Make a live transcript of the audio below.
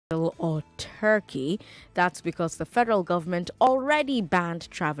Turkey. That's because the federal government already banned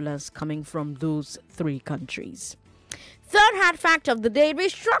travelers coming from those three countries. Third hard fact of the day,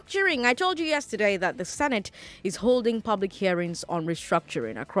 restructuring. I told you yesterday that the Senate is holding public hearings on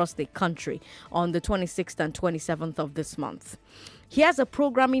restructuring across the country on the 26th and 27th of this month. Here's a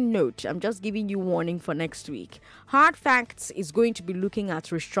programming note. I'm just giving you warning for next week. Hard Facts is going to be looking at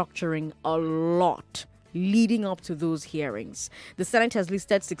restructuring a lot leading up to those hearings. The Senate has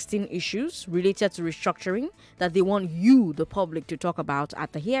listed 16 issues related to restructuring that they want you, the public, to talk about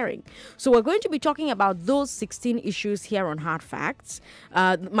at the hearing. So we're going to be talking about those 16 issues here on Hard Facts.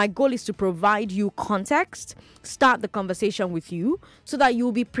 My goal is to provide you context, start the conversation with you so that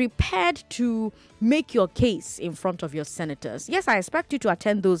you'll be prepared to make your case in front of your senators. Yes, I expect you to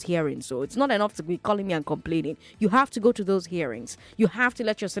attend those hearings, so it's not enough to be calling me and complaining. You have to go to those hearings. You have to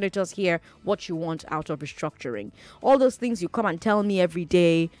let your senators hear what you want out of restructuring. All those things you come and tell me every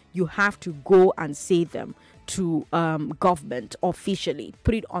day, you have to go and say them to government officially.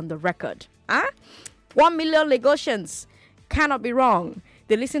 Put it on the record. 1 million Lagosians cannot be wrong.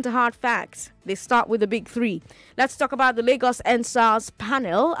 They listen to Hard Facts. They start with the big three. Let's talk about the Lagos EndSARS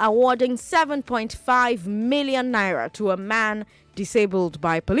panel awarding 7.5 million naira to a man disabled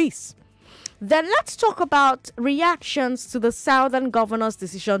by police. Then let's talk about reactions to the Southern governor's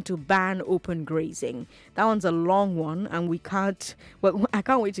decision to ban open grazing. That one's a long one, and I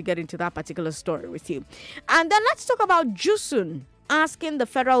can't wait to get into that particular story with you. And then let's talk about JUSUN asking the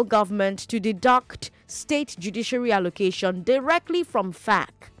federal government to deduct State Judiciary allocation directly from FAAC.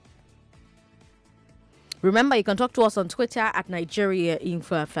 Remember, you can talk to us on Twitter at Nigeria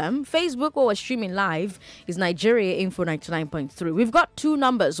Info FM. Facebook, where we're streaming live, is Nigeria Info 99.3. We've got two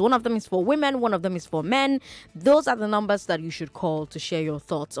numbers. One of them is for women, one of them is for men. Those are the numbers that you should call to share your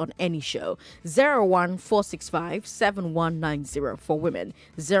thoughts on any show. 01465 7190 for women.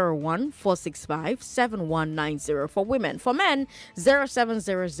 01465 7190 for women. For men,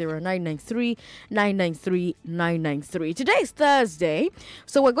 0700 993 993 993. Today is Thursday,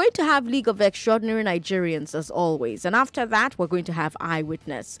 so we're going to have League of Extraordinary Nigerians as always, and after that we're going to have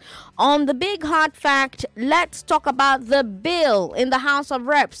Eyewitness. On the big hard fact, let's talk about the bill in the House of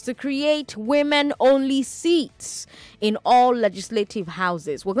Reps to create women-only seats in all legislative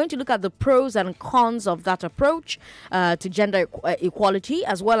houses. We're going to look at the pros and cons of that approach to gender equality,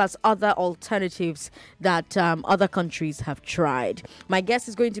 as well as other alternatives that other countries have tried. My guest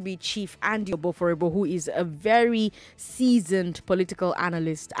is going to be Chief Andy Oboforebo, who is a very seasoned political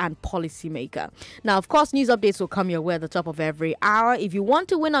analyst and policymaker. Now, of course, news updates will come your way at the top of every hour. If you want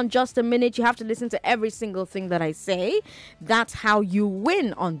to win on Just a Minute, you have to listen to every single thing that I say. That's how you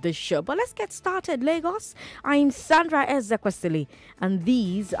win on this show. But let's get started, Lagos. I'm Sandra Ezekwesili, and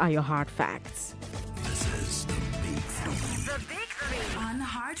these are your hard facts. This is the Big Three. The Big Three. On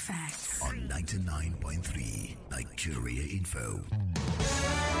Hard Facts. On 99.3 Nigeria Info.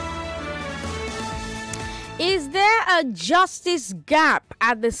 Is there a justice gap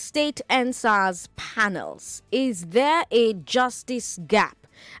at the State EndSARS panels? Is there a justice gap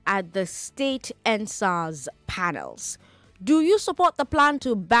at the State EndSARS panels? Do you support the plan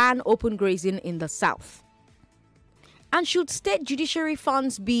to ban open grazing in the South? And should State Judiciary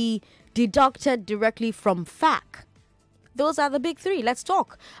funds be deducted directly from FAAC? Those are the big three. Let's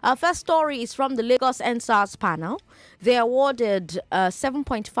talk. Our first story is from the Lagos EndSARS panel. They awarded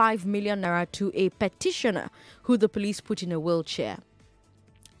 7.5 million naira to a petitioner who the police put in a wheelchair.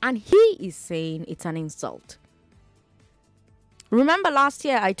 And he is saying it's an insult. Remember last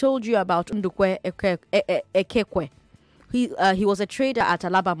year I told you about Ndukwe Ekekwe. He was a trader at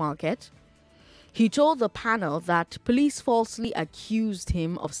Alaba Market. He told the panel that police falsely accused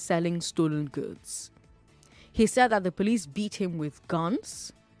him of selling stolen goods. He said that the police beat him with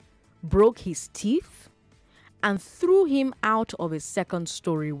guns, broke his teeth, and threw him out of a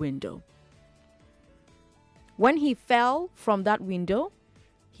second-story window. When he fell from that window,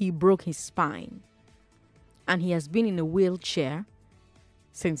 he broke his spine, and he has been in a wheelchair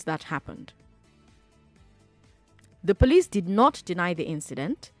since that happened. The police did not deny the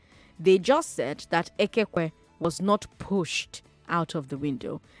incident. They just said that Ekekwe was not pushed out of the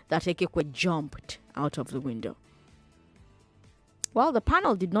window, that Ekekwe jumped out of the window. Well, the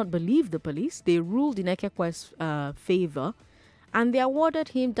panel did not believe the police. They ruled in Ekekwe's favor, and they awarded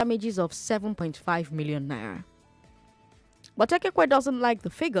him damages of 7.5 million naira. But Ekekwe doesn't like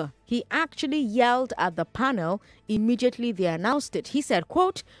the figure. He actually yelled at the panel immediately they announced it. He said,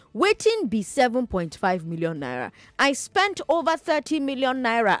 quote, "Waiting be 7.5 million naira. I spent over 30 million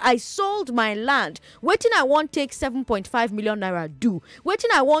naira. I sold my land. Waiting I won't take 7.5 million naira do. Waiting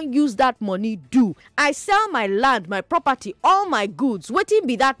I won't use that money do. I sell my land, my property, all my goods. Waiting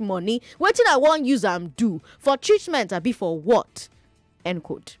be that money. Waiting I won't use do. For treatment, I be for what?" End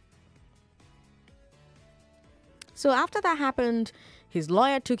quote. So after that happened, his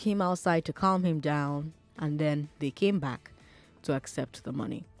lawyer took him outside to calm him down, and then they came back to accept the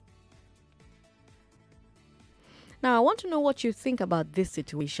money. Now, I want to know what you think about this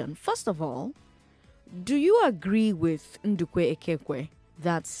situation. First of all, do you agree with Ndukwe Ekekwe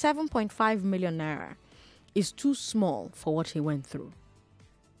that 7.5 million naira is too small for what he went through?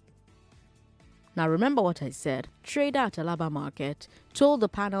 Now, remember what I said. Trader at Alaba Market told the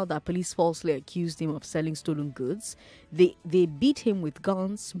panel that police falsely accused him of selling stolen goods. They beat him with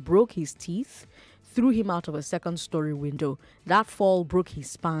guns, broke his teeth, threw him out of a second-story window. That fall broke his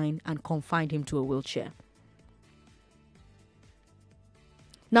spine and confined him to a wheelchair.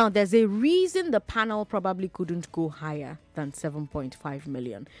 Now, there's a reason the panel probably couldn't go higher than 7.5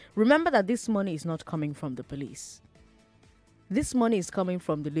 million. Remember that this money is not coming from the police. This money is coming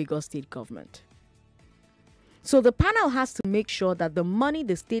from the Lagos state government. So the panel has to make sure that the money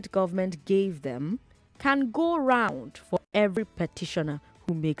the state government gave them can go round for every petitioner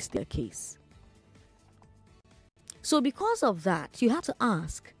who makes their case. So because of that, you have to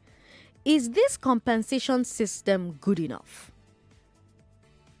ask, is this compensation system good enough?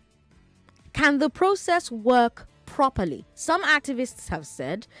 Can the process work properly? Some activists have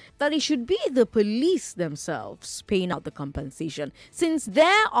said that it should be the police themselves paying out the compensation since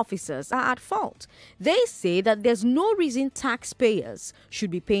their officers are at fault. They say that there's no reason taxpayers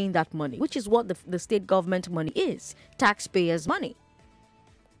should be paying that money, which is what the state government money is, taxpayers' money.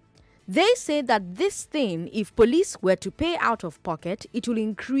 They say that this thing, if police were to pay out of pocket, it will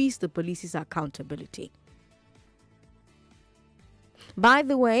increase the police's accountability. By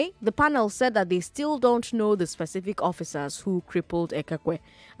the way, the panel said that they still don't know the specific officers who crippled Ekekwe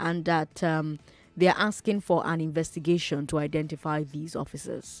and that they are asking for an investigation to identify these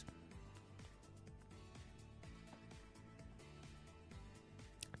officers.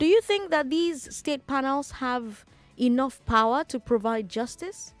 Do you think that these state panels have enough power to provide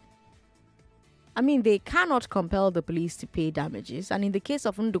justice? I mean, they cannot compel the police to pay damages, and in the case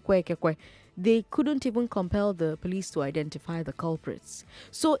of Ndukwe Ekekwe, they couldn't even compel the police to identify the culprits.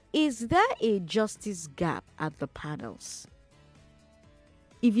 So is there a justice gap at the panels?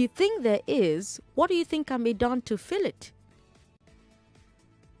 If you think there is, what do you think can be done to fill it?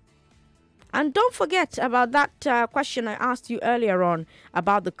 And don't forget about that question I asked you earlier on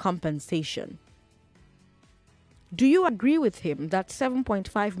about the compensation. Do you agree with him that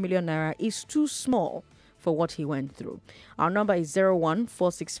 7.5 million naira is too small for what he went through? Our number is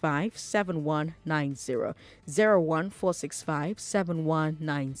 01465 7190. 01465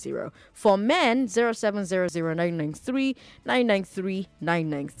 7190. For men, 0700 993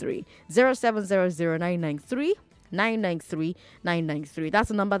 0700 993. That's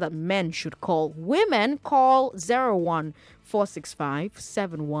the number that men should call. Women call 01465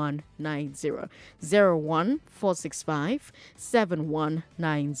 7190. 01465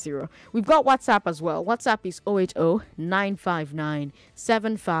 7190. We've got WhatsApp as well. WhatsApp is 080 959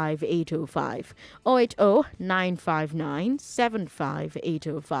 75805. 080 959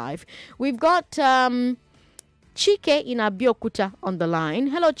 75805. We've got Chike in Abeokuta on the line.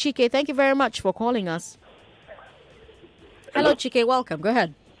 Hello, Chike. Thank you very much for calling us. Hello, Chike. Welcome. Go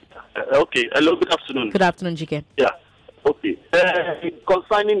ahead. Okay. Hello. Good afternoon. Good afternoon, Chike. Yeah. Okay.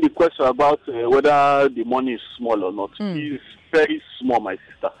 Concerning the question about whether the money is small or not, it's very small, my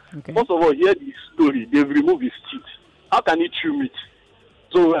sister. Okay. First of all, hear the story. They've removed his teeth. How can he chew meat?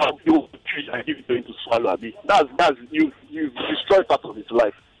 So you I give it to him to swallow a bit. That's you've destroyed part of his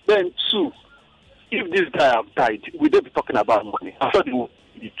life. Then two, if this guy have died, we don't be talking about money. I'm sure it won't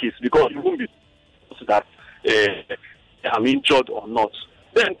be the case because you won't be that. I'm injured or not.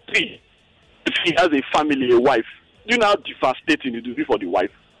 Then three, if he has a family, a wife, do you know how devastating it will be for the wife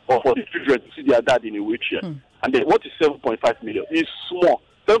or for the children to see their dad in a wheelchair? And then what is 7.5 million? It's small.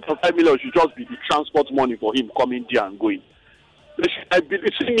 7.5 million should just be the transport money for him coming there and going. I believe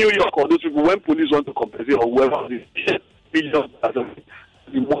it's in New York or those people, when police want to compensate or whoever, the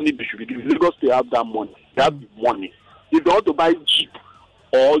money they should be giving. Because they have that money. They have the money. If they want to buy Jeep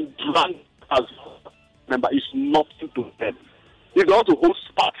or land as member, it's nothing to them. If they want to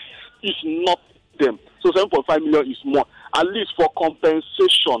host parties, it's not them. So 7.5 million is more. At least for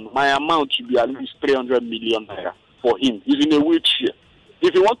compensation, my amount should be at least 300 million naira. for him. He's in a wheelchair.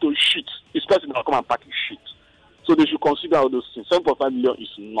 If you want to shit, this person will come and pack his shit. So they should consider all those things. 7.5 million is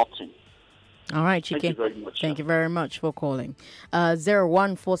nothing. All right, Chike. Thank you very much. Thank you very much for calling.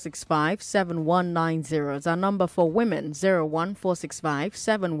 01465-7190 is our number for women.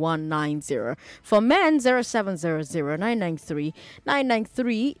 01465-7190. For men,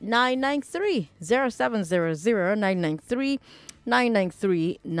 0700-993-993.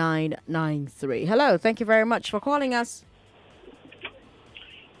 0700-993-993. Hello, thank you very much for calling us.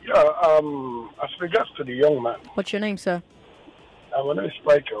 Yeah, as regards to the young man. What's your name, sir? My name is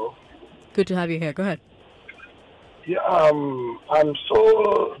Michael. Good to have you here. Go ahead. Yeah, I'm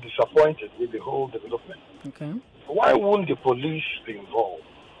so disappointed with the whole development. Okay. Why won't the police be involved?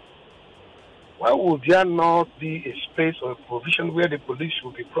 Why would there not be a space or a provision where the police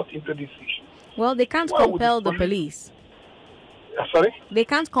will be brought into this issue? Well, they can't compel the police. Sorry? They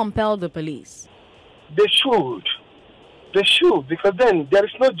can't compel the police. They should. They should, because then there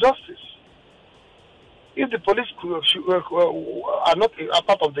is no justice. If the police are not a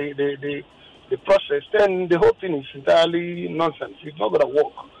part of the process, then the whole thing is entirely nonsense. It's not going to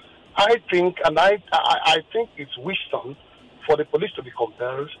work. I think it's wisdom for the police to be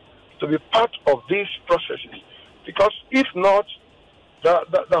compelled to be part of these processes, because if not,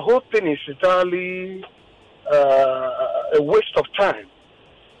 the whole thing is entirely a waste of time,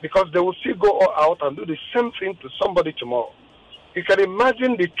 because they will still go all out and do the same thing to somebody tomorrow. You can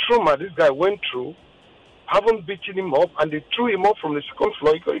imagine the trauma this guy went through, haven't beaten him up, and they threw him up from the second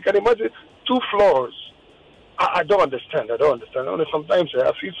floor. You can imagine 2 floors. I don't understand. Sometimes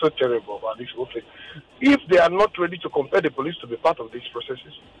I feel so terrible about this whole thing. If they are not ready to compel the police to be part of these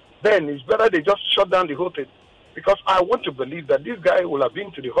processes, then it's better they just shut down the whole thing. Because I want to believe that this guy will have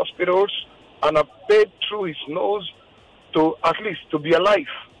been to the hospitals and have paid through his nose to at least to be alive.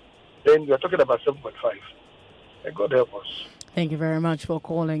 Then we are talking about 7.5. May God help us. Thank you very much for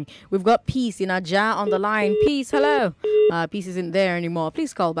calling. We've got Peace in Aja on the line. Peace, hello. Peace isn't there anymore.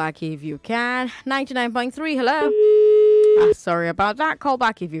 Please call back if you can. 99.3, hello. Sorry about that. Call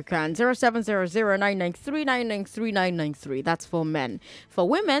back if you can. 0700-993-993-993. That's for men. For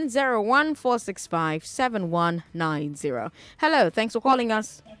women, 01465-7190. Hello, thanks for calling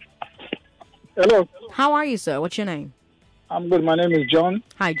us. Hello. How are you, sir? What's your name? I'm good. My name is John.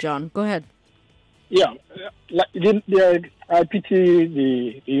 Hi, John. Go ahead. Yeah. I pity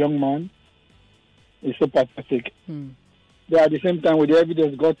the young man. It's so pathetic. But at the same time, with the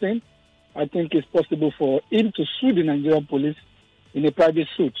evidence gotten, I think it's possible for him to sue the Nigerian police in a private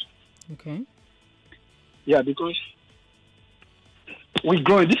suit. Okay. Yeah, because we're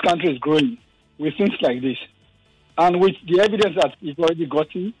growing. This country is growing with things like this. And with the evidence that he's already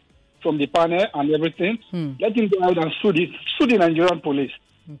gotten from the panel and everything, let him go out and sue the Nigerian police.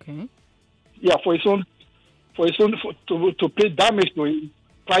 Okay. Yeah, for his own to pay damage to him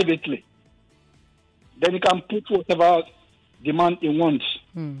privately. Then he can put whatever demand he wants.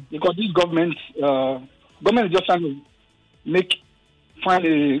 Because this government is just trying to find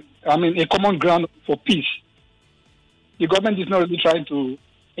a common ground for peace. The government is not really trying to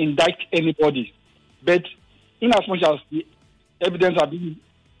indict anybody, but in as much as the evidence are being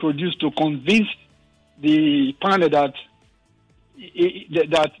produced to convince the panel that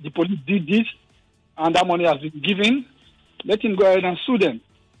the police did this and that money has been given, let him go ahead and sue them.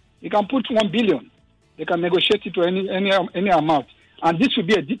 He can put 1 billion. They can negotiate it to any amount. And this should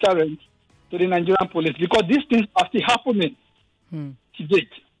be a deterrent to the Nigerian police, because these things are still happening to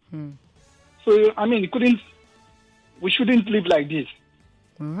date. So, we shouldn't live like this.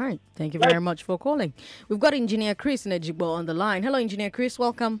 All right. Thank you very much for calling. We've got Engineer Chris in Ejigbo on the line. Hello, Engineer Chris.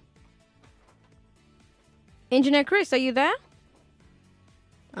 Welcome. Engineer Chris, are you there?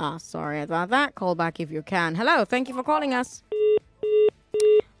 Sorry about that. Call back if you can. Hello. Thank you for calling us.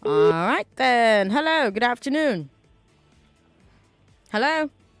 All right, then. Hello. Good afternoon. Hello.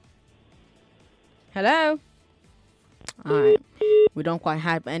 Hello. All right. We don't quite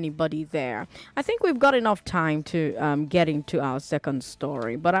have anybody there. I think we've got enough time to get into our second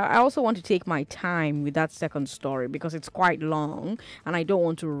story. But I also want to take my time with that second story because it's quite long and I don't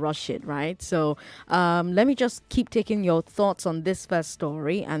want to rush it, right? So let me just keep taking your thoughts on this first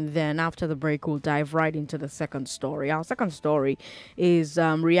story. And then after the break, we'll dive right into the second story. Our second story is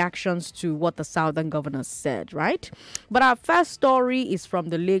reactions to what the Southern governor said, right? But our first story is from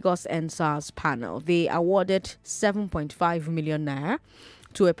the Lagos EndSARS panel. They awarded 7.5 million naira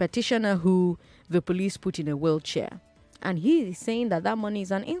to a petitioner who the police put in a wheelchair. And he is saying that money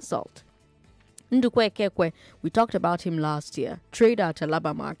is an insult. Ndukwe Ekekwe, we talked about him last year. Trader at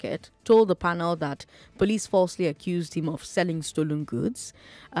Alaba Market told the panel that police falsely accused him of selling stolen goods.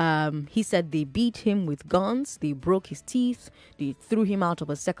 He said they beat him with guns, they broke his teeth, they threw him out of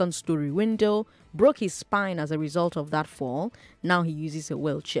a second-story window, broke his spine as a result of that fall. Now he uses a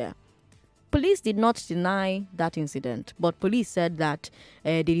wheelchair. Police did not deny that incident, but police said that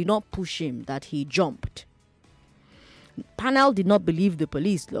they did not push him, that he jumped. Panel did not believe the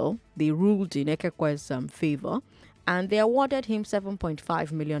police, though. They ruled in Ekekwe's favor, and they awarded him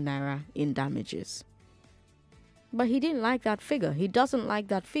 7.5 million naira in damages. But he didn't like that figure. He doesn't like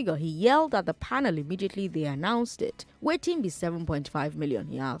that figure. He yelled at the panel immediately they announced it. Waiting be 7.5 million,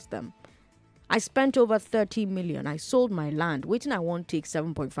 he asked them. I spent over 30 million. I sold my land. Waiting I won't take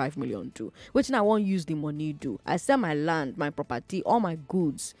 7.5 million to. Waiting I won't use the money do. I sell my land, my property, all my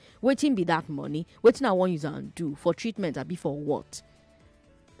goods. Waiting be that money. Waiting I won't use and do. For treatment, I be for what?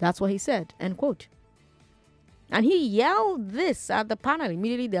 That's what he said. End quote. And he yelled this at the panel.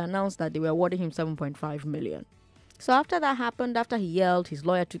 Immediately they announced that they were awarding him 7.5 million. So after that happened, after he yelled, his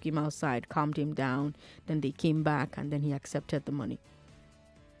lawyer took him outside, calmed him down. Then they came back and then he accepted the money.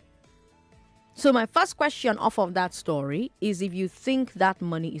 So my first question off of that story is if you think that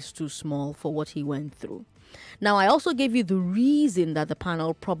money is too small for what he went through. Now, I also gave you the reason that the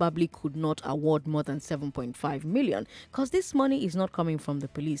panel probably could not award more than 7.5 million because this money is not coming from the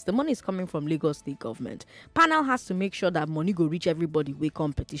police. The money is coming from Lagos State government. Panel has to make sure that money go reach everybody with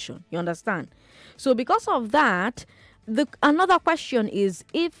competition. You understand? So because of that, another question is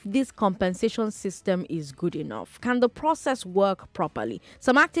if this compensation system is good enough. Can the process work properly?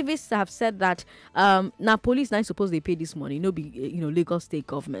 Some activists have said that now police not supposed they pay this money, no be Lagos State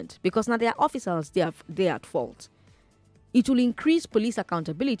government, because now their officers they at fault. It will increase police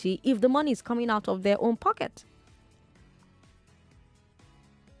accountability if the money is coming out of their own pocket.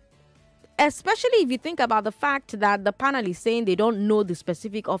 Especially if you think about the fact that the panel is saying they don't know the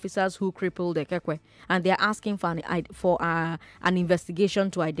specific officers who crippled Ekekwe, and they're asking for an investigation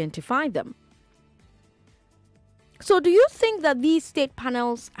to identify them. So do you think that these state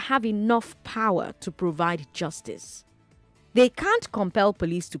panels have enough power to provide justice? They can't compel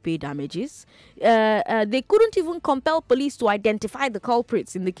police to pay damages. They couldn't even compel police to identify the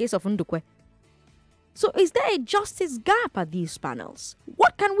culprits in the case of Ndukwe. So is there a justice gap at these panels?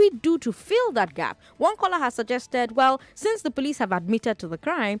 What can we do to fill that gap? One caller has suggested, well, since the police have admitted to the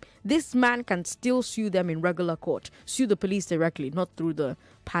crime, this man can still sue them in regular court, sue the police directly, not through the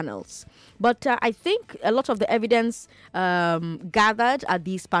panels. But I think a lot of the evidence gathered at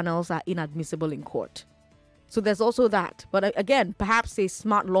these panels are inadmissible in court. So there's also that. But again, perhaps a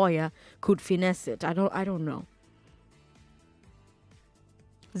smart lawyer could finesse it. I don't know.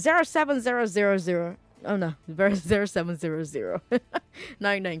 07000 oh no 0700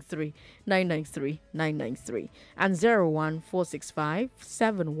 993 993 and 01465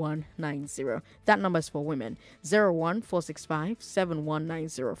 7190. That number is for women. 01465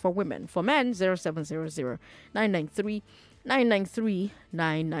 7190 for women. For men, 0700 993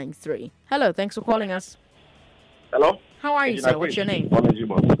 993. Hello, thanks for calling us. Hello. How are you, sir? What's your name? From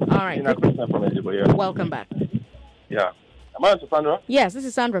Ejibo. All right. From Ejibo, yeah. Welcome back. Yeah. Am I on to Sandra? Yes, this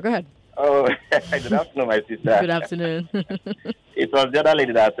is Sandra. Go ahead. Oh, good afternoon, my sister. Good afternoon. It was the other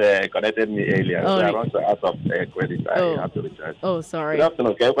lady that connected me earlier. Oh, so I want to ask of credit. I have to recharge. Oh, sorry. Good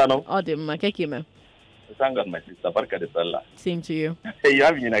afternoon. Okay, Thank God, my sister. Barka de Sallah. Same to you. You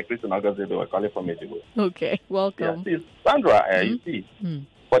have been a Christian August. They were calling from Ejibo. Okay, welcome. Yeah, see, Sandra, you see,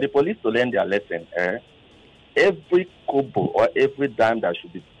 for the police to learn their lesson, every kobo or every dime that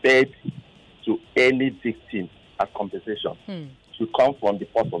should be paid to any victim as compensation should come from the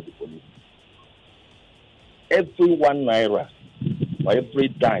purse of the police. Every 1 naira or every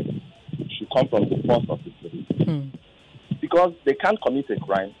dime should come from the purse of the police. Because they can't commit a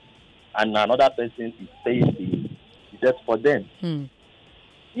crime and another person is paying the debt for them.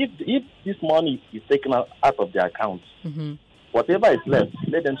 If this money is taken out of their account, whatever is left,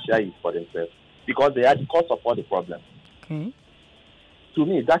 let them share it for themselves. Because they are the cause of all the problems. Okay. To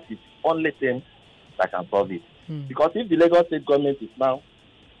me, that is the only thing that can solve it. Because if the Lagos State government is now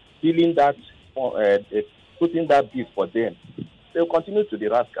dealing that, putting that bill for them, they will continue to be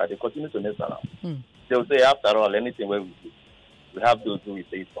rascal. They continue to mess around. They will say, after all, anything where we do, we have those who will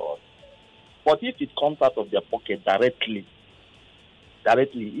pay for us. But if it comes out of their pocket directly,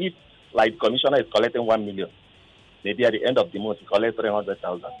 if, like, the commissioner is collecting 1 million, maybe at the end of the month he collects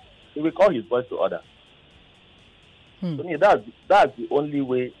 300,000, he will call his boys to order. To me, that's the only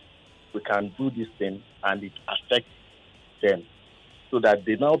way we can do this thing and it affects them so that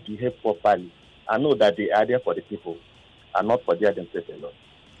they now behave properly and know that they are there for the people and not for their themselves alone.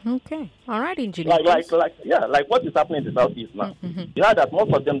 Okay. All right, engineer. Like what is happening in the southeast now. You know that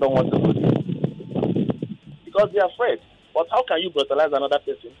most of them don't want to go there because they are afraid. But how can you brutalize another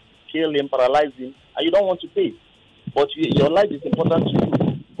person, kill him, paralyze him, and you don't want to pay? But your life is important to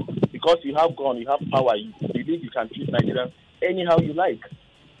you because you have gun, you have power, you believe you can treat Nigerians anyhow you like.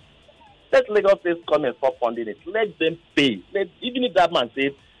 Let Lagos State come and stop funding it. Let them pay. Even if that man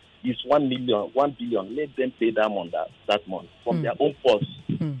says it's 1 billion, let them pay that month from their own purse.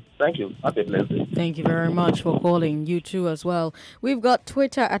 Thank you. Have a blessed day. Thank you very much for calling. You too as well. We've got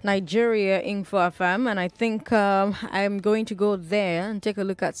Twitter at Nigeria Info FM, and I think I'm going to go there and take a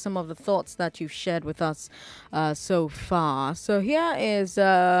look at some of the thoughts that you've shared with us so far. So here is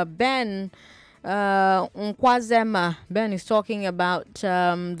Ben Nkwazema. Ben is talking about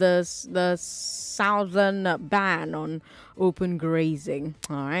the southern ban on open grazing.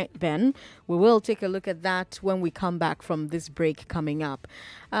 All right, Ben, we will take a look at that when we come back from this break coming up.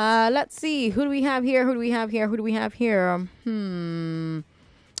 Let's see, who do we have here?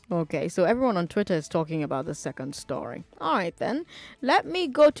 Okay, so everyone on Twitter is talking about the second story. All right, then. Let me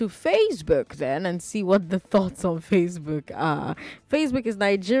go to Facebook then and see what the thoughts on Facebook are. Facebook is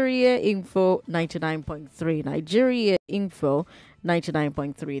Nigeria Info 99.3. Nigeria Info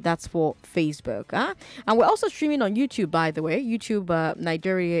 99.3. That's for Facebook. And we're also streaming on YouTube, by the way. YouTube,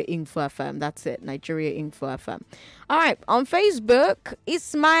 Nigeria Info FM. That's it, Nigeria Info FM. All right, on Facebook,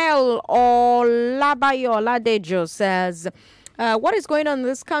 Ismail Olabayo Oladejo says, what is going on in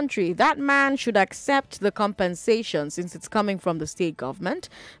this country? That man should accept the compensation since it's coming from the state government.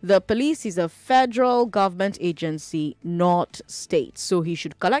 The police is a federal government agency, not state. So he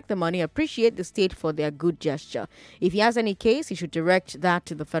should collect the money, appreciate the state for their good gesture. If he has any case, he should direct that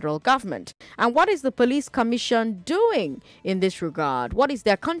to the federal government. And what is the police commission doing in this regard? What is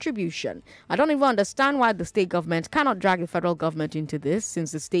their contribution? I don't even understand why the state government cannot drag the federal government into this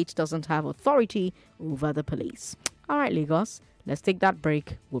since the state doesn't have authority over the police. All right, Lagos, let's take that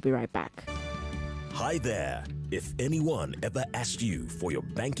break. We'll be right back. Hi there. If anyone ever asked you for your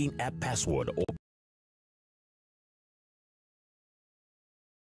banking app password or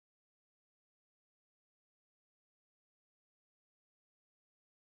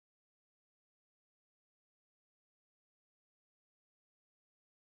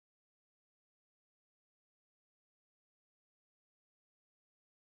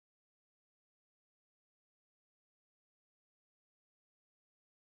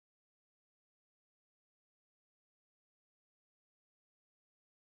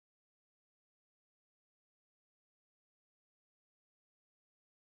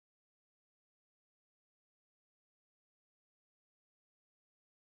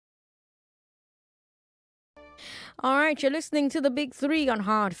All right, you're listening to the Big Three on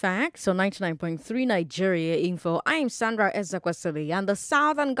Hard Facts on 99.3 Nigeria Info. I'm Sandra Ezekwesili, and the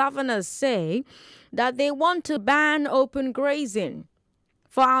southern governors say that they want to ban open grazing.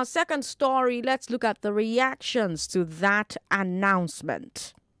 For our second story, let's look at the reactions to that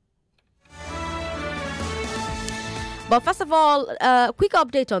announcement. But first of all, a quick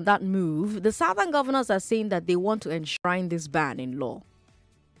update on that move. The southern governors are saying that they want to enshrine this ban in law.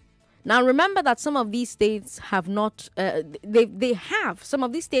 Now, remember that some of these states have not, some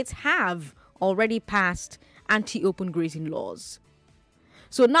of these states have already passed anti-open grazing laws.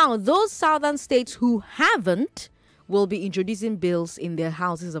 So now those southern states who haven't will be introducing bills in their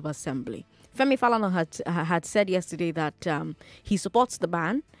houses of assembly. Femi Falana had said yesterday that he supports the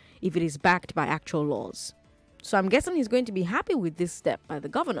ban if it is backed by actual laws. So I'm guessing he's going to be happy with this step by the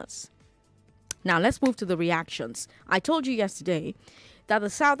governors. Now, let's move to the reactions. I told you yesterday that the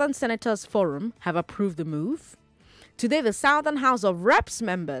Southern Senators Forum have approved the move. Today, the Southern House of Reps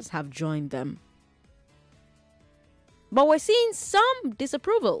members have joined them. But we're seeing some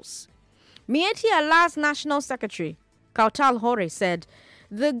disapprovals. Mieti Allah's National Secretary, Kautal Hore, said,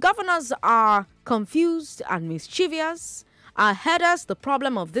 the governors are confused and mischievous. Are headers the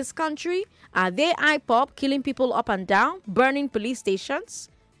problem of this country? Are they IPOP killing people up and down, burning police stations?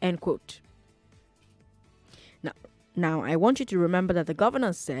 End quote. Now, I want you to remember that the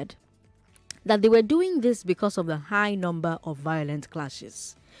governors said that they were doing this because of the high number of violent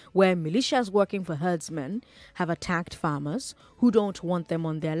clashes, where militias working for herdsmen have attacked farmers who don't want them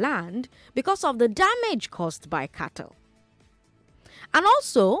on their land because of the damage caused by cattle. And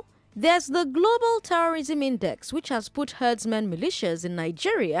also, there's the Global Terrorism Index, which has put herdsmen militias in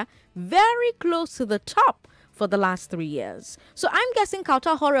Nigeria very close to the top for the last 3 years. So I'm guessing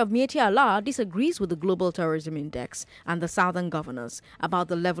Kauta Hore of Mieti Allah disagrees with the Global Terrorism Index and the southern governors about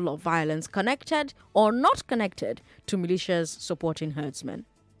the level of violence connected or not connected to militias supporting herdsmen.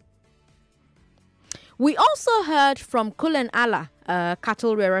 We also heard from Kulen Allah,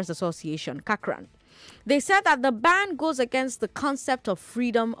 Cattle Rearers Association, Kakran. They said that the ban goes against the concept of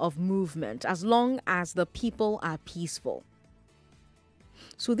freedom of movement as long as the people are peaceful.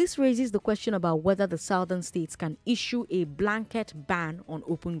 So this raises the question about whether the southern states can issue a blanket ban on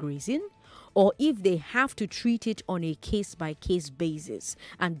open grazing, or if they have to treat it on a case-by-case basis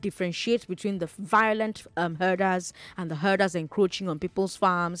and differentiate between the violent herders and the herders encroaching on people's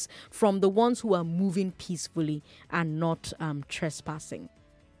farms from the ones who are moving peacefully and not trespassing.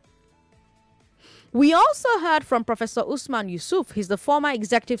 We also heard from Professor Usman Yusuf. He's the former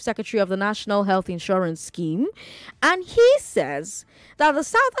executive secretary of the National Health Insurance Scheme. And he says that the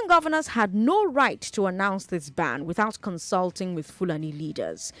southern governors had no right to announce this ban without consulting with Fulani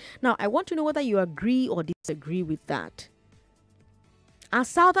leaders. Now, I want to know whether you agree or disagree with that. Are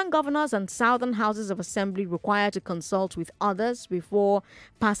southern governors and southern houses of assembly required to consult with others before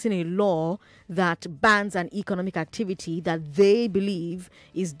passing a law that bans an economic activity that they believe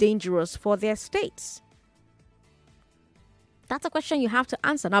is dangerous for their states? That's a question you have to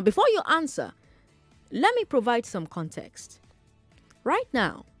answer. Now, before you answer, let me provide some context. Right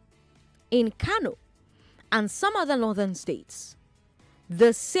now, in Kano and some other northern states,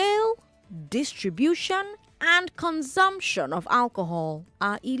 the sale, distribution, and consumption of alcohol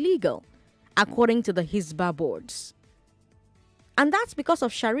are illegal, according to the Hisbah boards. And that's because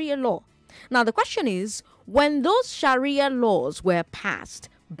of Sharia law. Now, the question is, when those Sharia laws were passed,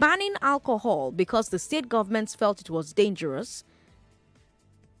 banning alcohol because the state governments felt it was dangerous,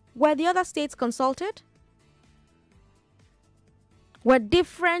 were the other states consulted? Were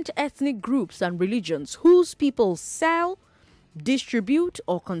different ethnic groups and religions whose people sell, distribute,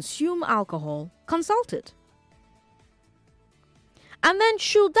 or consume alcohol consulted? And then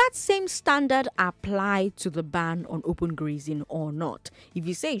should that same standard apply to the ban on open grazing or not? If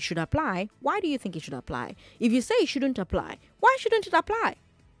you say it should apply, why do you think it should apply? If you say it shouldn't apply, why shouldn't it apply?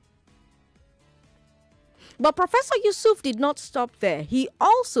 But Professor Yusuf did not stop there. He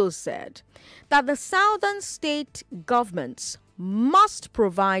also said that the southern state governments must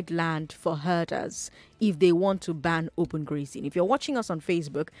provide land for herders if they want to ban open grazing. If you're watching us on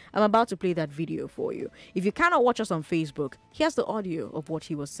Facebook, I'm about to play that video for you. If you cannot watch us on Facebook, here's the audio of what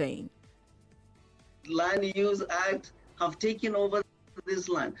he was saying. Land Use Act have taken over this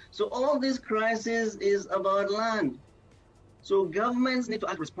land. So all this crisis is about land. So governments need to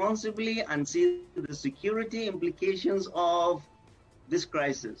act responsibly and see the security implications of this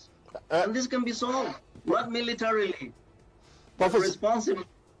crisis. And this can be solved, not militarily.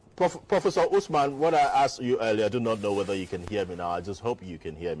 Professor Usman, what I asked you earlier, I do not know whether you can hear me now. I just hope you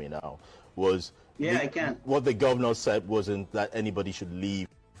can hear me now. I can. What the governor said wasn't that anybody should leave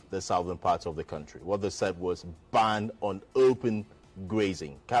the southern parts of the country. What they said was ban on open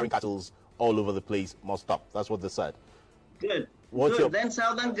grazing. Carrying cattle all over the place must stop. That's what they said. Good. Then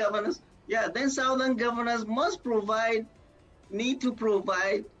southern governors, need to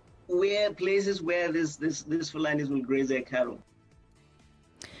provide places where these Fulanis will graze their cattle.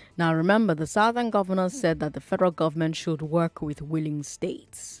 Now remember, the southern governors said that the federal government should work with willing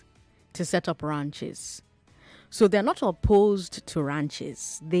states to set up ranches. So they're not opposed to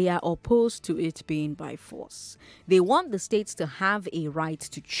ranches. They are opposed to it being by force. They want the states to have a right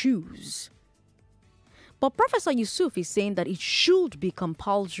to choose. But Professor Yusuf is saying that it should be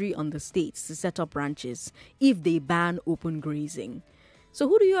compulsory on the states to set up ranches if they ban open grazing. So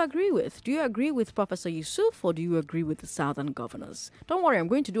who do you agree with? Do you agree with Professor Yusuf or do you agree with the southern governors? Don't worry, I'm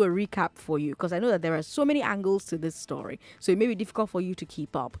going to do a recap for you because I know that there are so many angles to this story. So it may be difficult for you to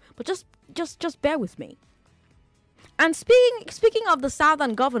keep up. But just bear with me. And speaking of the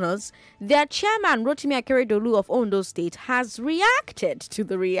southern governors, their chairman, Rotimi Akeredolu of Ondo State, has reacted to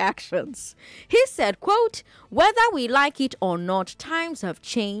the reactions. He said, quote, "Whether we like it or not, times have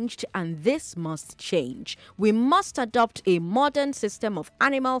changed and this must change. We must adopt a modern system of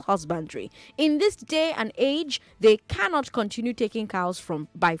animal husbandry. In this day and age, they cannot continue taking cows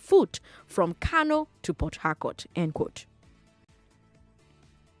by foot from Kano to Port Harcourt," end quote.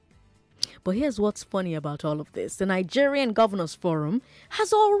 But here's what's funny about all of this. The Nigerian Governors Forum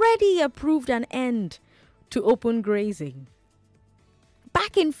has already approved an end to open grazing.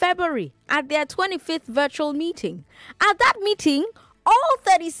 Back in February, at their 25th virtual meeting. At that meeting, all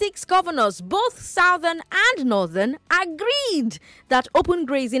 36 governors, both southern and northern, agreed that open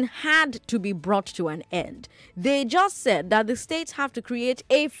grazing had to be brought to an end. They just said that the states have to create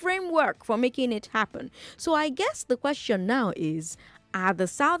a framework for making it happen. So I guess the question now is, are the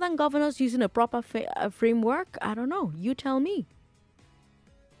southern governors using a proper framework? I don't know. You tell me.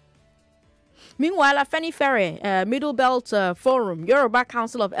 Meanwhile, Afenifere, Middle Belt Forum, Yoruba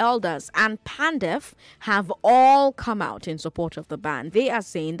Council of Elders, and PANDEF have all come out in support of the ban. They are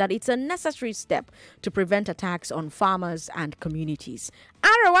saying that it's a necessary step to prevent attacks on farmers and communities.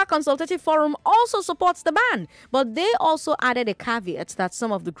 Arewa Consultative Forum also supports the ban, but they also added a caveat that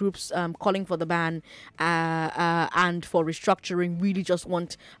some of the groups calling for the ban and for restructuring really just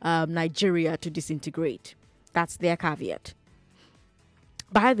want Nigeria to disintegrate. That's their caveat.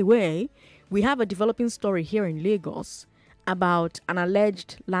 By the way, we have a developing story here in Lagos about an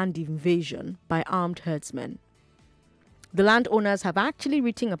alleged land invasion by armed herdsmen. The landowners have actually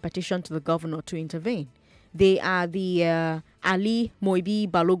written a petition to the governor to intervene. They are the Ali Moibi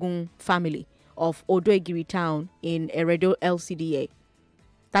Balogun family of Odoegiri town in Eredo LCDA.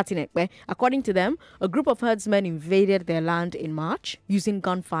 That's in Ekpe. According to them, a group of herdsmen invaded their land in March using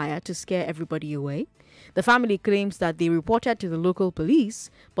gunfire to scare everybody away. The family claims that they reported to the local police,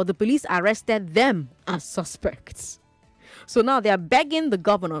 but the police arrested them as suspects. So now they are begging the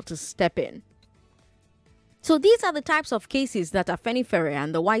governor to step in. So these are the types of cases that Afenifere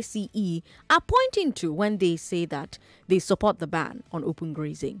and the YCE are pointing to when they say that they support the ban on open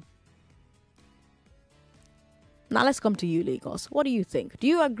grazing. Now let's come to you, Lagos. What do you think? Do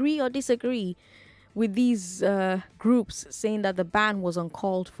you agree or disagree with these groups saying that the ban was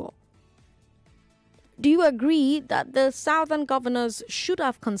uncalled for? Do you agree that the southern governors should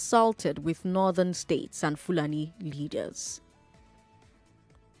have consulted with northern states and Fulani leaders?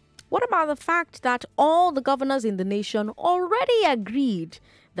 What about the fact that all the governors in the nation already agreed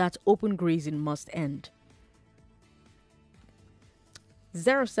that open grazing must end?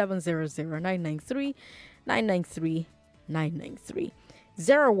 0700-993-993-993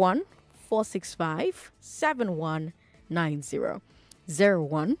 01-465-7190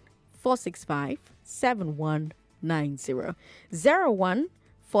 01-465-7190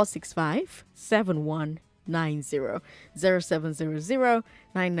 01-465-7190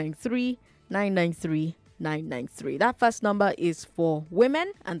 0700-993-993-993. That first number is for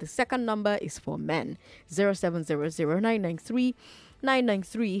women and the second number is for men.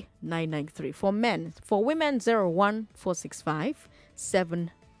 0700-993-993-993 for men. For women,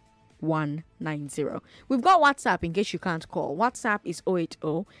 01-465-7190. We've got WhatsApp in case you can't call. WhatsApp is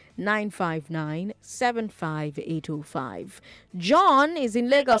 080-959-75805. John is in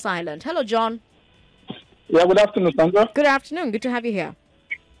Lagos Island. Hello, John. Yeah, good afternoon, Sandra. Good afternoon. Good to have you here.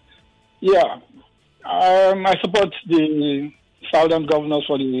 Yeah, I support the southern governors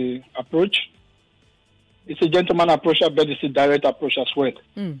for the approach. It's a gentleman approach, but it's a direct approach as well.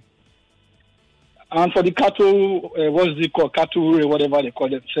 And for the cattle, what's it called, cattle, whatever they call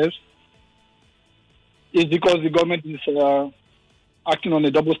themselves, it's because the government is acting on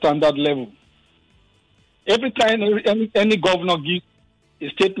a double standard level. Every time any governor gives a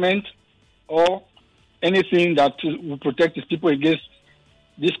statement or anything that will protect his people against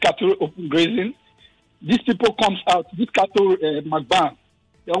this cattle open grazing, these people comes out, this cattle McBan,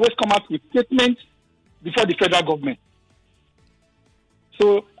 they always come out with statements before the federal government.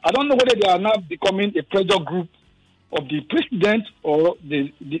 So I don't know whether they are now becoming a pressure group of the president or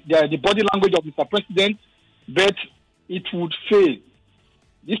the body language of Mr. President, but it would fail.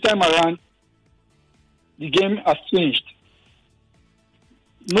 This time around, the game has changed.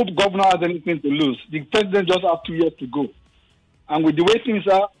 No governor has anything to lose. The president just has 2 years to go. And with the way things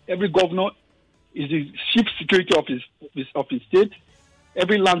are, every governor is the chief security of his state.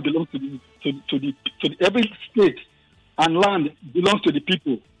 Every land belongs to every state and land belongs to the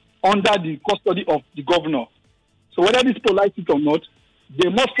people under the custody of the governor. So whether these people like it or not, they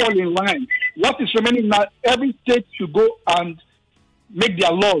must fall in line. What is remaining now, every state should go and make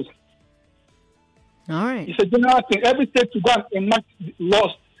their laws. All right. It's a general thing. Every state should go and enact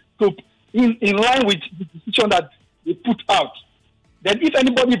laws in line with the decision that they put out. Then if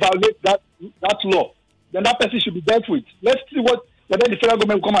anybody violates that law, then that person should be dealt with. Let's see whether the federal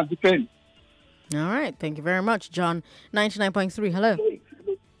government will come and defend. All right. Thank you very much, John. 99.3. Hello.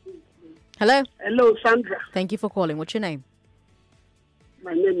 Hello. Hello, Sandra. Thank you for calling. What's your name?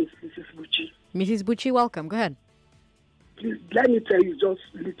 My name is Mrs. Bucci. Mrs. Bucci, welcome. Go ahead. Please, let me tell you just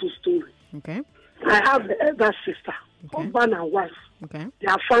a little story. Okay. I have the elder sister, husband and wife. Okay. They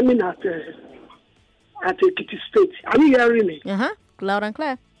are farming at Ekiti State. Are you hearing me? Loud and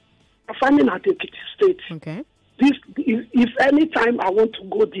clear. They are farming at Ekiti State. Okay. If any time I want to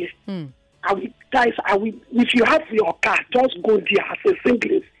go there, if you have your car, just go there as a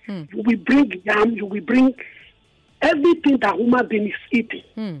singlet. You will bring yam, you will bring everything that human being is eating.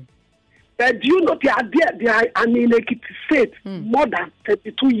 But do you know they are in Ekiti State more than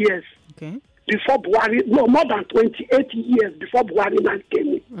 32 years. Okay. Before Buhari, no, more than 28 years before Buhari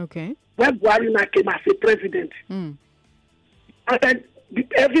came in. Okay. When Buhari now came as a president. And then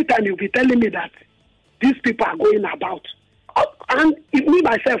every time you'll be telling me that these people are going about. And me,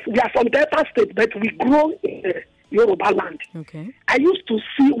 myself, we are from Delta State, but we grow in Yoruba land. Okay. I used to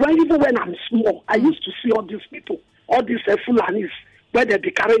see, even when I'm small, I used to see all these people, all these Fulanis, where they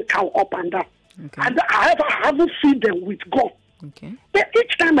be carrying cow up and down. Okay. And I haven't seen them with gun. Okay. But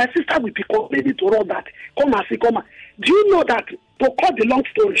each time my sister will be complaining to her that, come and see, come and. Do you know that, to cut the long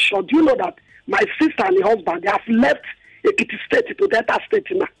story short, do you know that my sister and her husband, they have left Ekiti State to Delta State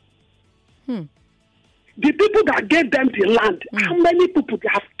now? The people that gave them the land, how many people they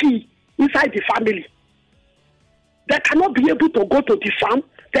have killed inside the family? They cannot be able to go to the farm.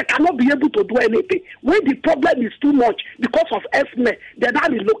 They cannot be able to do anything. When the problem is too much because of ESME, they now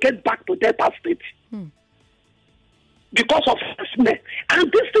relocate back to Delta State. Because of ESME.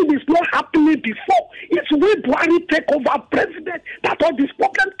 And this thing is not happening before. It's when Buhari take over president that all these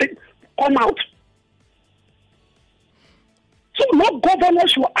problems come out. So no governor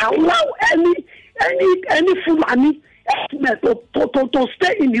should allow any Fulani to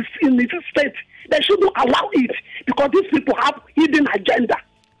stay in his state. They shouldn't allow it because these people have hidden agenda.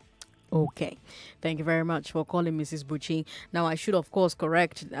 Okay. Thank you very much for calling, Mrs. Buchi. Now, I should, of course,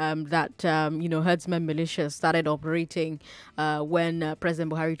 correct that, herdsmen militia started operating when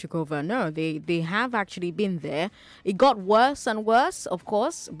President Buhari took over. No, they have actually been there. It got worse and worse, of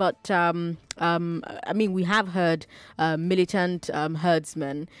course, but, we have heard militant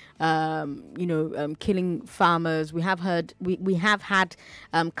herdsmen, killing farmers. We have heard, we have had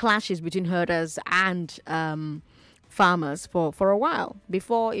clashes between herders and farmers for a while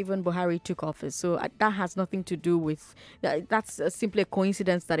before even Buhari took office. So that has nothing to do with that's simply a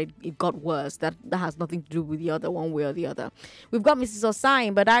coincidence that it got worse. That has nothing to do with the other one way or the other. We've got Mrs. Osai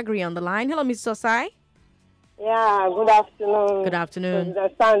in Badagry on the line. Hello, Mrs. Osai. Yeah, good afternoon. Good afternoon.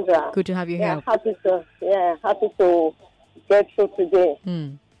 President Sandra. Good to have you here. Happy to get through today.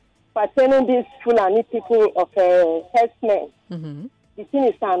 Pertaining these Fulani people of herdsmen, the thing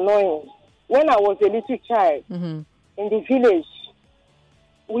is annoying. When I was a little child, in the village,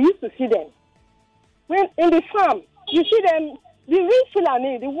 we used to see them. When in the farm, you see them, the real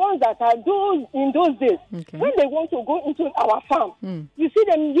Fulani, the ones that are those in those days, when they want to go into our farm, you see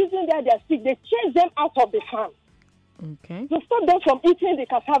them using their stick, they chase them out of the farm. To stop them from eating the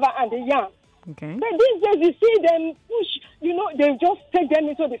cassava and the yam. But these days, you see them push, they just take them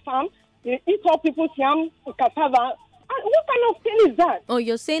into the farm, they eat all people's yam, cassava. What kind of thing is that? Oh,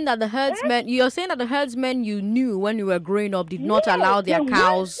 you're saying that the herdsmen you knew when you were growing up did not allow their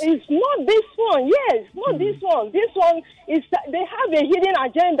cows. It's not this one. Yes, not this one. This one is they have a hidden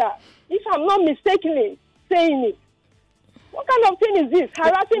agenda. If I'm not mistakenly saying it. What kind of thing is this?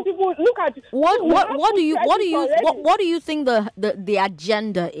 Harassing people. Look at what do you think the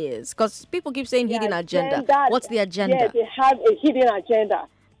agenda is? Because people keep saying hidden agenda. What's the agenda? Yeah, they have a hidden agenda.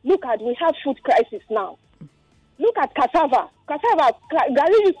 Look at, we have food crisis now. Look at cassava.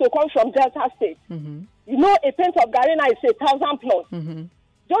 Gari used to come from Delta State. You know, a pint of Gari now is 1,000 plus.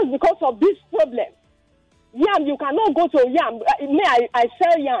 Just because of this problem. Yam, you cannot go to yam. I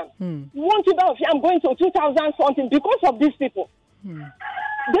sell yam. You want to buy yam going to 2,000 something because of these people. They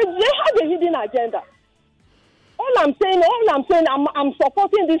have a hidden agenda. All I'm saying, I'm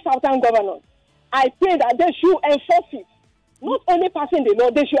supporting these southern governors. I pray that they should enforce it. Not only passing the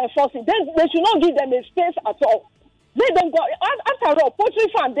law, they should enforce it. They should not give them a space at all. Let them go. After all, poultry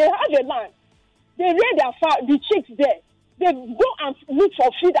farm, they have a land. They rear the chicks there. They go and look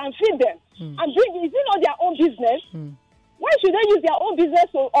for feed and feed them. And bring, is it not their own business? Why should they use their own business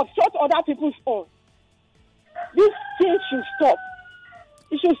to obstruct other people's own? This thing should stop.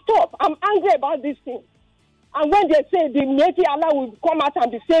 It should stop. I'm angry about this thing. And when they say the Mieti Allah will come out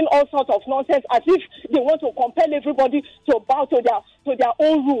and be saying all sorts of nonsense as if they want to compel everybody to bow to their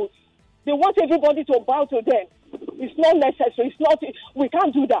own rules. They want everybody to bow to them. It's not necessary. We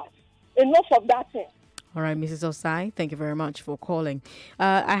can't do that. Enough of that thing. All right, Mrs. Osai, thank you very much for calling.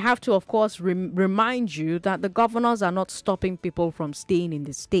 I have to, of course, remind you that the governors are not stopping people from staying in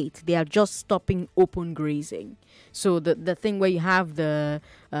the state. They are just stopping open grazing. So the thing where you have the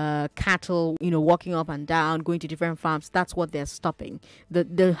cattle, walking up and down, going to different farms, that's what they're stopping.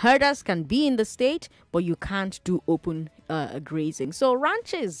 The herders can be in the state, but you can't do open grazing. So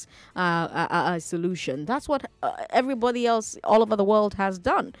ranches are a solution. That's what everybody else all over the world has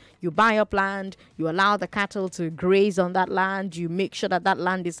done. You buy up land, you allow the cattle to graze on that land, you make sure that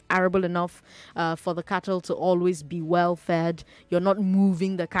land is arable enough for the cattle to always be well fed. You're not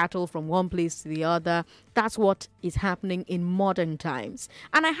moving the cattle from one place to the other. That's what is happening in modern times.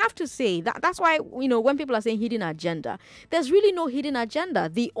 And And I have to say that's why, when people are saying hidden agenda, there's really no hidden agenda.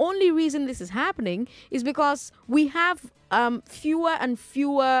 The only reason this is happening is because we have fewer and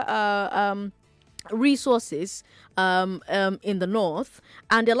fewer resources in the north,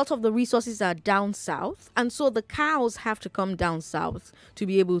 and a lot of the resources are down south, and so the cows have to come down south to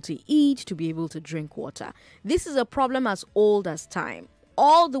be able to eat, to be able to drink water. This is a problem as old as time,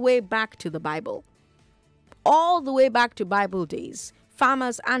 all the way back to the Bible. All the way back to Bible days,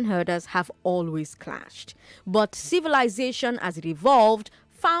 farmers and herders have always clashed. But civilization, as it evolved,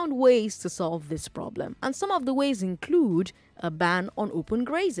 found ways to solve this problem. And some of the ways include a ban on open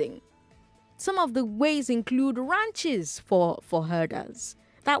grazing. Some of the ways include ranches for herders.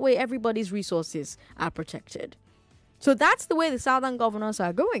 That way everybody's resources are protected. So that's the way the southern governors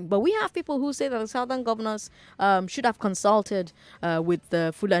are going. But we have people who say that the southern governors should have consulted with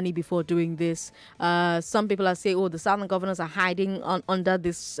the Fulani before doing this. Some people are saying, the southern governors are hiding under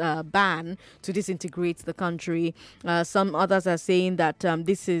this ban to disintegrate the country. Some others are saying that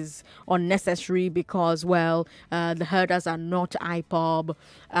this is unnecessary because, the herders are not IPOB.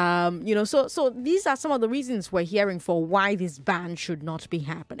 So these are some of the reasons we're hearing for why this ban should not be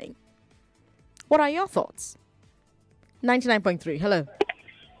happening. What are your thoughts? 99.3, hello.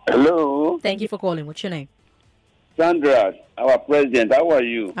 Hello. Thank you for calling. What's your name? Sandra, our president. How are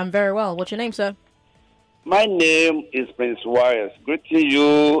you? I'm very well. What's your name, sir? My name is Prince Wires. Greeting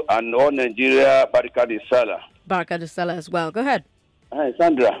you and all Nigeria, Barika de Salah. Barika de Salah as well. Go ahead. Hi,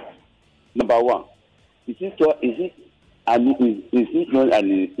 Sandra. Number one, is it not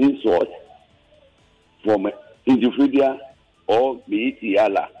an insult from individual or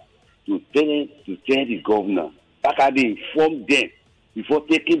Yala to tell the governor? How can they inform them before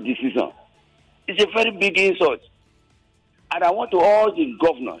taking decision? It's a very big insult. And I want to urge the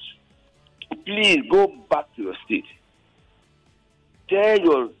governors, please go back to your state. Tell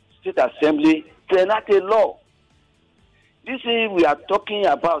your state assembly to enact a law. This is we are talking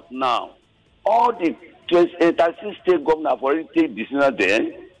about now. All the 36 state governors have already taken decision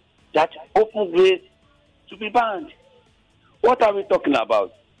then that open graze to be banned. What are we talking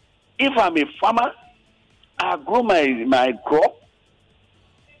about? If I'm a farmer, I grow my crop.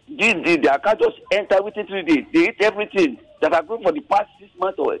 The account just enter within 3 days. They eat everything that I grew for the past 6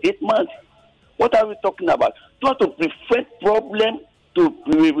 months or 8 months. What are we talking about? Not to prevent problem, to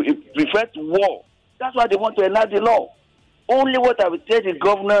prevent war. That's why they want to enact the law. Only what I will tell the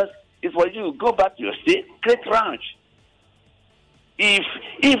governors is for you to go back to your state, create ranch.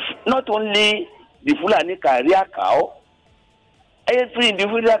 If not only the Fulani can rear cow, every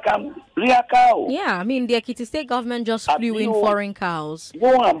individual can rear cow. Yeah, I mean, the Ekiti state government just flew in foreign cows.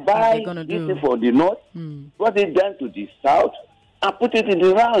 Go and buy it for the north, brought it down to the south, and put it in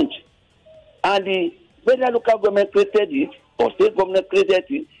the ranch. And the federal local government created it, or state government created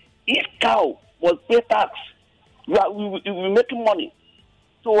it. Each cow was pay tax. We're making money.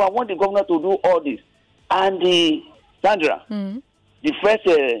 So I want the governor to do all this. And Sandra, the first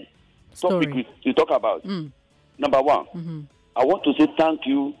topic we talk about, number one, I want to say thank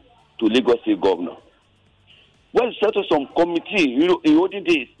you to Lagos State Governor. When you settle some committee, in olden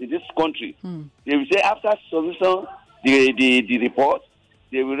days in this country, they will say after solution, the report,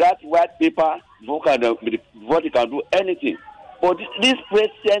 they will write white paper before they can do anything. But this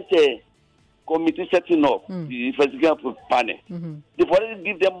present committee setting up, the investigation panel, they've already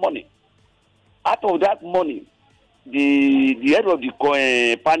give them money. Out of that money, the head of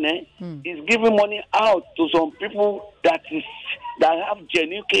the panel is giving money out to some people that have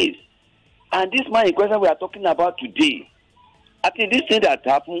genuine case. And this man in question we are talking about today, I think this thing that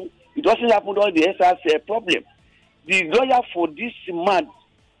happened, it doesn't happen on the SRS problem. The lawyer for this man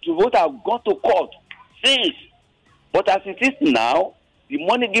to vote have gone to court since. But as it is now, the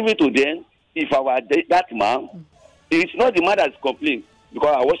money given to them, if I were that man, it's not the man that's complaining,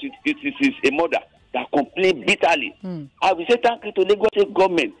 because I watch it is a mother that complained bitterly. I will say thank you to Lagos State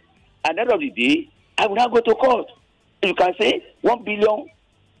government. At the end of the day, I will not go to court. You can say 1 billion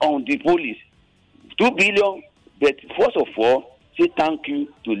on the police, 2 billion, but first of all, say thank you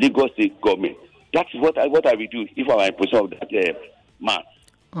to Lagos State government. That's what I will do if I were in position of that man.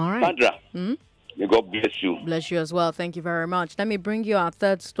 All right. Sandra, may God bless you. Bless you as well. Thank you very much. Let me bring you our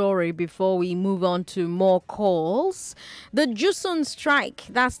third story before we move on to more calls. The JUSUN strike,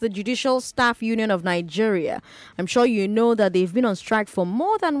 that's the Judicial Staff Union of Nigeria. I'm sure you know that they've been on strike for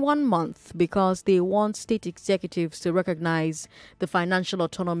more than 1 month because they want state executives to recognize the financial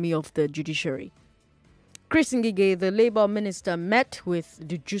autonomy of the judiciary. Chris Ngige, the Labour Minister, met with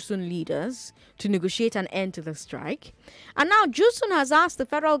the JUSUN leaders to negotiate an end to the strike. And now JUSUN has asked the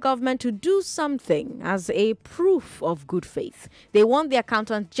federal government to do something as a proof of good faith. They want the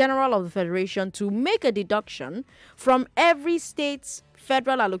Accountant General of the Federation to make a deduction from every state's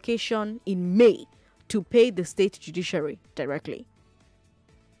federal allocation in May to pay the State Judiciary directly.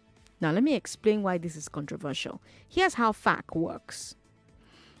 Now, let me explain why this is controversial. Here's how FAAC works.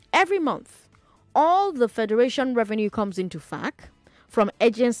 Every month, all the Federation revenue comes into FAAC from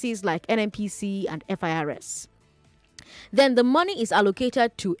agencies like NNPC and FIRS. Then the money is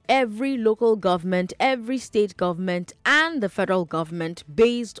allocated to every local government, every state government, and the federal government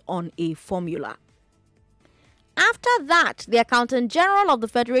based on a formula. After that, the Accountant General of the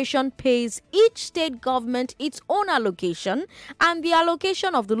Federation pays each state government its own allocation and the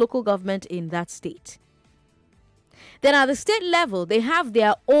allocation of the local government in that state. Then at the state level, they have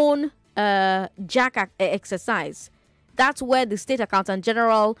their own JAC exercise. That's where the State Accountant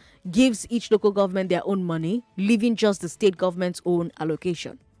General gives each local government their own money, leaving just the state government's own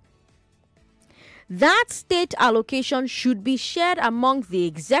allocation. That state allocation should be shared among the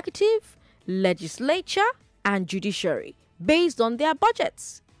executive, legislature, and judiciary based on their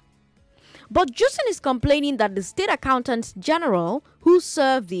budgets. But JUSUN is complaining that the State Accountants General, who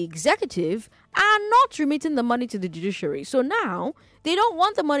serve the executive, are not remitting the money to the judiciary. So now, they don't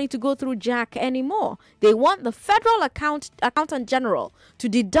want the money to go through JAC anymore. They want the Federal Accountant General to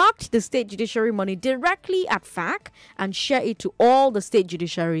deduct the state judiciary money directly at FAAC and share it to all the state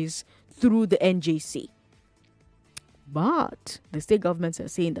judiciaries through the NJC. But the state governments are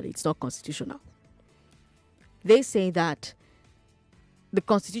saying that it's not constitutional. They say that the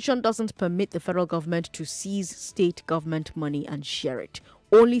Constitution doesn't permit the federal government to seize state government money and share it.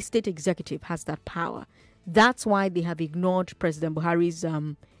 Only state executive has that power. That's why they have ignored President Buhari's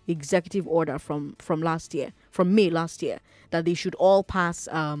executive order from May last year, that they should all pass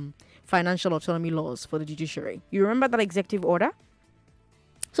financial autonomy laws for the judiciary. You remember that executive order?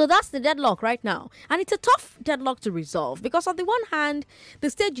 So that's the deadlock right now. And it's a tough deadlock to resolve because on the one hand, the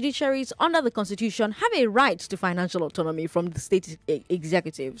state judiciaries under the Constitution have a right to financial autonomy from the state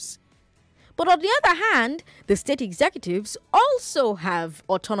executives. But on the other hand, the state executives also have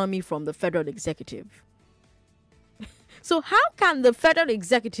autonomy from the federal executive. So how can the federal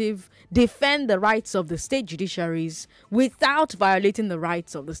executive defend the rights of the state judiciaries without violating the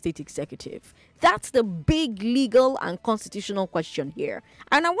rights of the state executive? That's the big legal and constitutional question here.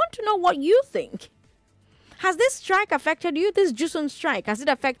 And I want to know what you think. Has this strike affected you? This JUSUN strike, has it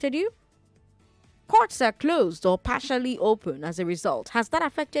affected you? Courts are closed or partially open as a result. Has that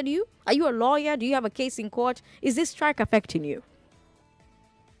affected you? Are you a lawyer? Do you have a case in court? Is this strike affecting you?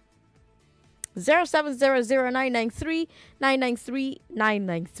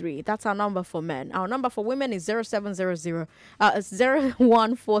 0700-993-993-993. That's our number for men. Our number for women is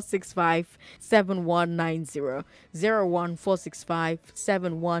 01465-7190.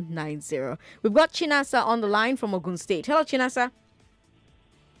 01465-7190. We've got Chinasa on the line from Ogun State. Hello, Chinasa.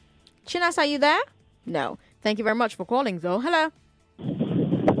 Chinasa, are you there? No. Thank you very much for calling, though. Hello.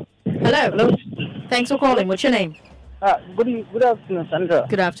 Hello. Thanks for calling. What's your name? Good afternoon, Sandra.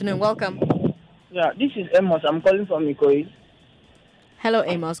 Good afternoon. Welcome. Yeah, this is Amos. I'm calling from Ikoyi. Hello,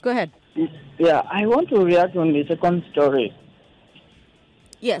 Amos. Go ahead. Yeah, I want to react on the second story.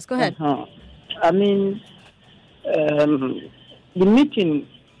 Yes, go ahead. I mean, the meeting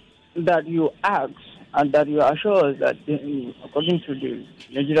that you asked and that you assure us that, according to the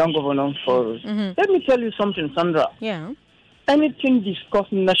Nigerian Governance Forum, let me tell you something, Sandra. Yeah. Anything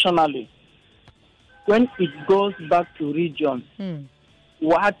discussed nationally, when it goes back to region,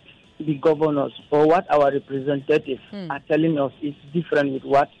 what the governors or what our representatives are telling us is different with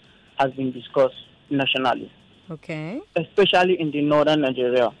what has been discussed nationally. Okay. Especially in the northern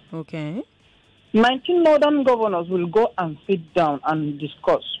Nigeria. Okay. 19 northern governors will go and sit down and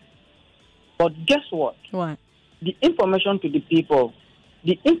discuss. But guess what? What? The information to the people,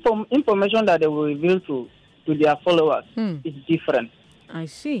 the information that they will reveal to their followers is different. I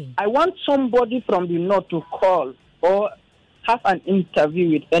see. I want somebody from the north to call or have an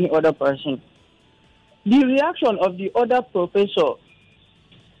interview with any other person. The reaction of the other professor,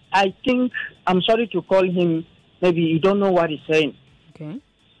 I think, I'm sorry to call him, maybe you don't know what he's saying. Okay.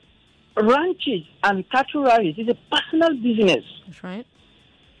 Ranches and cattle rallies is a personal business. That's right.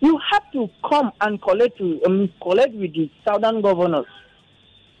 You have to come and collect with the southern governors.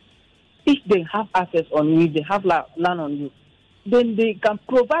 If they have access on you, if they have land on you, then they can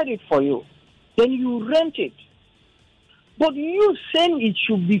provide it for you. Then you rent it. But you saying it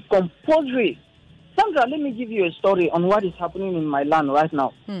should be compulsory. Sandra, let me give you a story on what is happening in my land right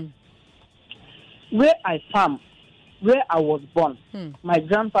now. where I farm, where I was born, my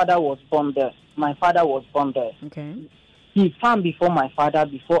grandfather was born there. My father was born there. Okay. He farmed before my father,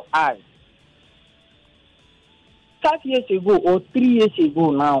 before I. 5 years ago or 3 years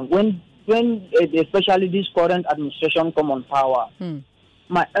ago now, when especially this current administration come on power,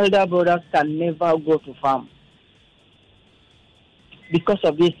 my elder brothers can never go to farm because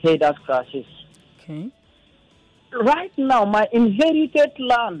of this headers crisis. Okay. Right now, my inherited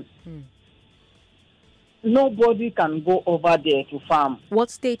land, nobody can go over there to farm.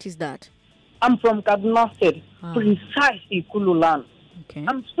 What state is that? I'm from Kaduna State, precise Ikulu land. Okay.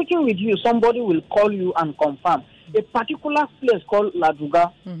 I'm speaking with you. Somebody will call you and confirm. A particular place called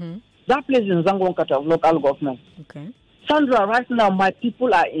Laduga, that place in Zangon of local government. Okay. Sandra, right now, my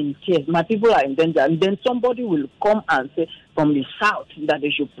people are in tears. My people are in danger. And then somebody will come and say from the south that they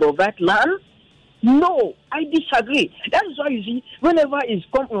should provide land. No, I disagree. That is why you see, whenever it's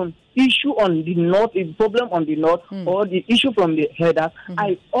come on issue on the north, a problem on the north, or the issue from the header,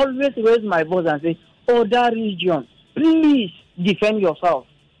 I always raise my voice and say, other region, please defend yourself.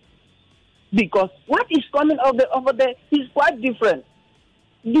 Because what is coming over there is quite different.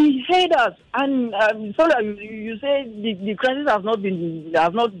 The headers, and so that you say the crisis has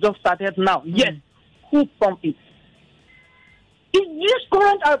not just started now. Yes, who pumped it? This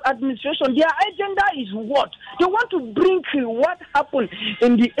current administration, their agenda is what? They want to bring what happened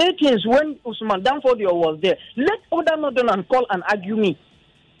in the 80s when Usman Danfodio was there. Let other northerners call and argue me.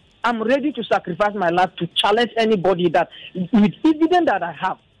 I'm ready to sacrifice my life to challenge anybody that, with evidence that I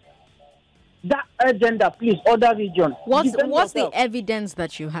have. That agenda, please, other region. What's the evidence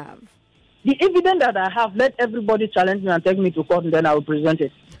that you have? The evidence that I have, let everybody challenge me and take me to court, and then I will present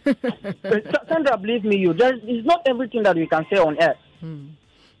it. Sandra, believe me, it's not everything that we can say on air.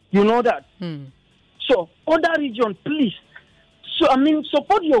 You know that. So, other region, please. So,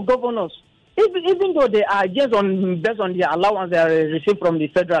 support your governors. Even though they are just based on the allowance they receive from the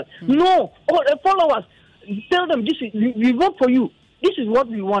federal. No, follow us. Tell them, we vote for you. This is what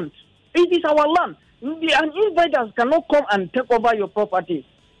we want. It is our land. And invaders cannot come and take over your property.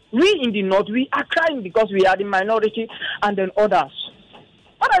 We in the north, we are crying because we are the minority and then others.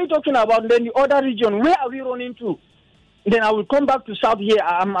 What are you talking about? Then the other region, where are we running to? Then I will come back to south here.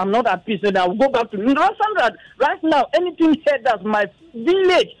 I'm not at peace. Then I will go back to Sandra. Right now, anything head as my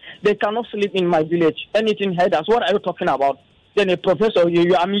village, they cannot sleep in my village. Anything head as. What are you talking about? Then a professor,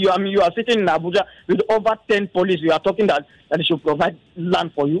 you are sitting in Abuja with over 10 police. You are talking that they should provide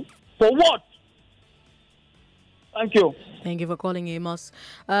land for you. For what? Thank you. Thank you for calling, Amos.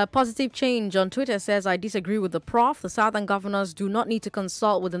 Positive Change on Twitter says, I disagree with the prof. The southern governors do not need to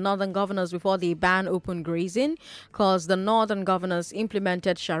consult with the northern governors before they ban open grazing, because the northern governors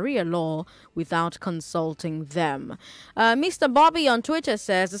implemented Sharia law without consulting them. Mr. Bobby on Twitter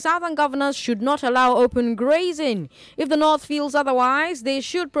says, the southern governors should not allow open grazing. If the north feels otherwise, they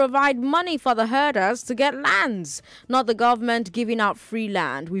should provide money for the herders to get lands, not the government giving out free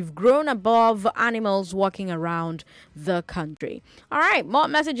land. We've grown above animals walking around the country. All right, more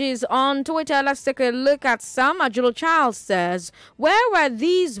messages on Twitter. Let's take a look at some. Ajulo Charles says, where were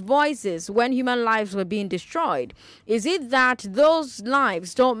these voices when human lives were being destroyed? Is it that those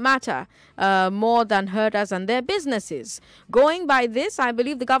lives don't matter more than herders and their businesses? Going by this, I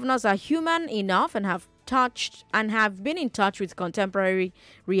believe the governors are human enough and have been in touch with contemporary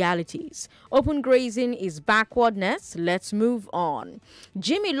realities. Open grazing is backwardness. Let's move on.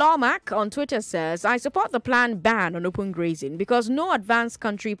 Jimmy Lawmack on Twitter says, I support the planned ban on open grazing because no advanced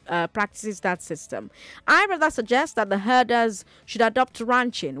country practices that system. I rather suggest that the herders should adopt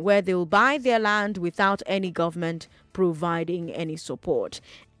ranching, where they will buy their land without any government providing any support.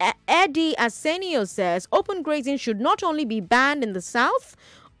 Eddie Arsenio says, open grazing should not only be banned in the south,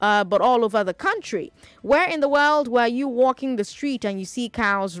 but all over the country. Where in the world were you walking the street and you see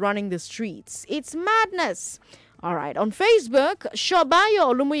cows running the streets? It's madness. All right. On Facebook,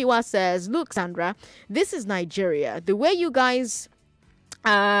 Shobayo Olumuyiwa says, look, Sandra, this is Nigeria. The way you guys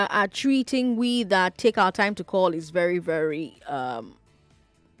are treating we that take our time to call is very, very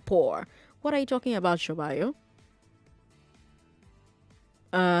poor. What are you talking about, Shobayo?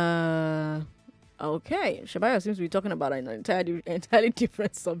 Okay, Shabaya seems to be talking about an entirely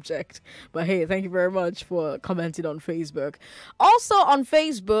different subject. But hey, thank you very much for commenting on Facebook. Also on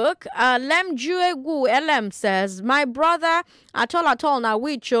Facebook, Lem Juegu LM says, my brother, at all now,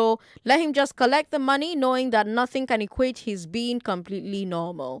 Wicho, let him just collect the money knowing that nothing can equate his being completely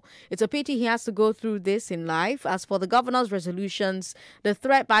normal. It's a pity he has to go through this in life. As for the governor's resolutions, the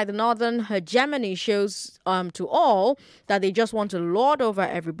threat by the northern hegemony shows to all that they just want to lord over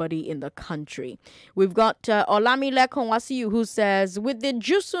everybody in the country. We've got Olamile Konwasiu, who says, with the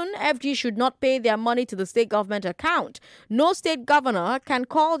JUSUN, FG should not pay their money to the state government account. No state governor can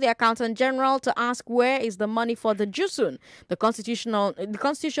call the accountant general to ask where is the money for the JUSUN. The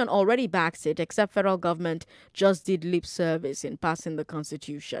constitution already backs it, except federal government just did lip service in passing the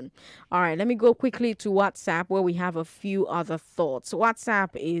constitution. All right, let me go quickly to WhatsApp, where we have a few other thoughts.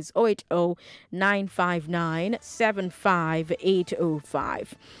 WhatsApp is 080-959-75805.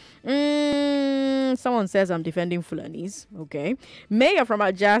 Someone says I'm defending Fulanis. Okay. Mayor from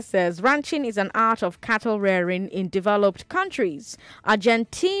Ajah says ranching is an art of cattle rearing in developed countries.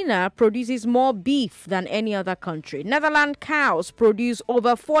 Argentina produces more beef than any other country. Netherlands cows produce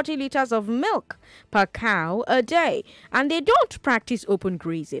over 40 liters of milk per cow a day, and they don't practice open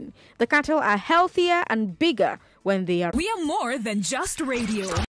grazing. The cattle are healthier and bigger when they are. We are more than just radio.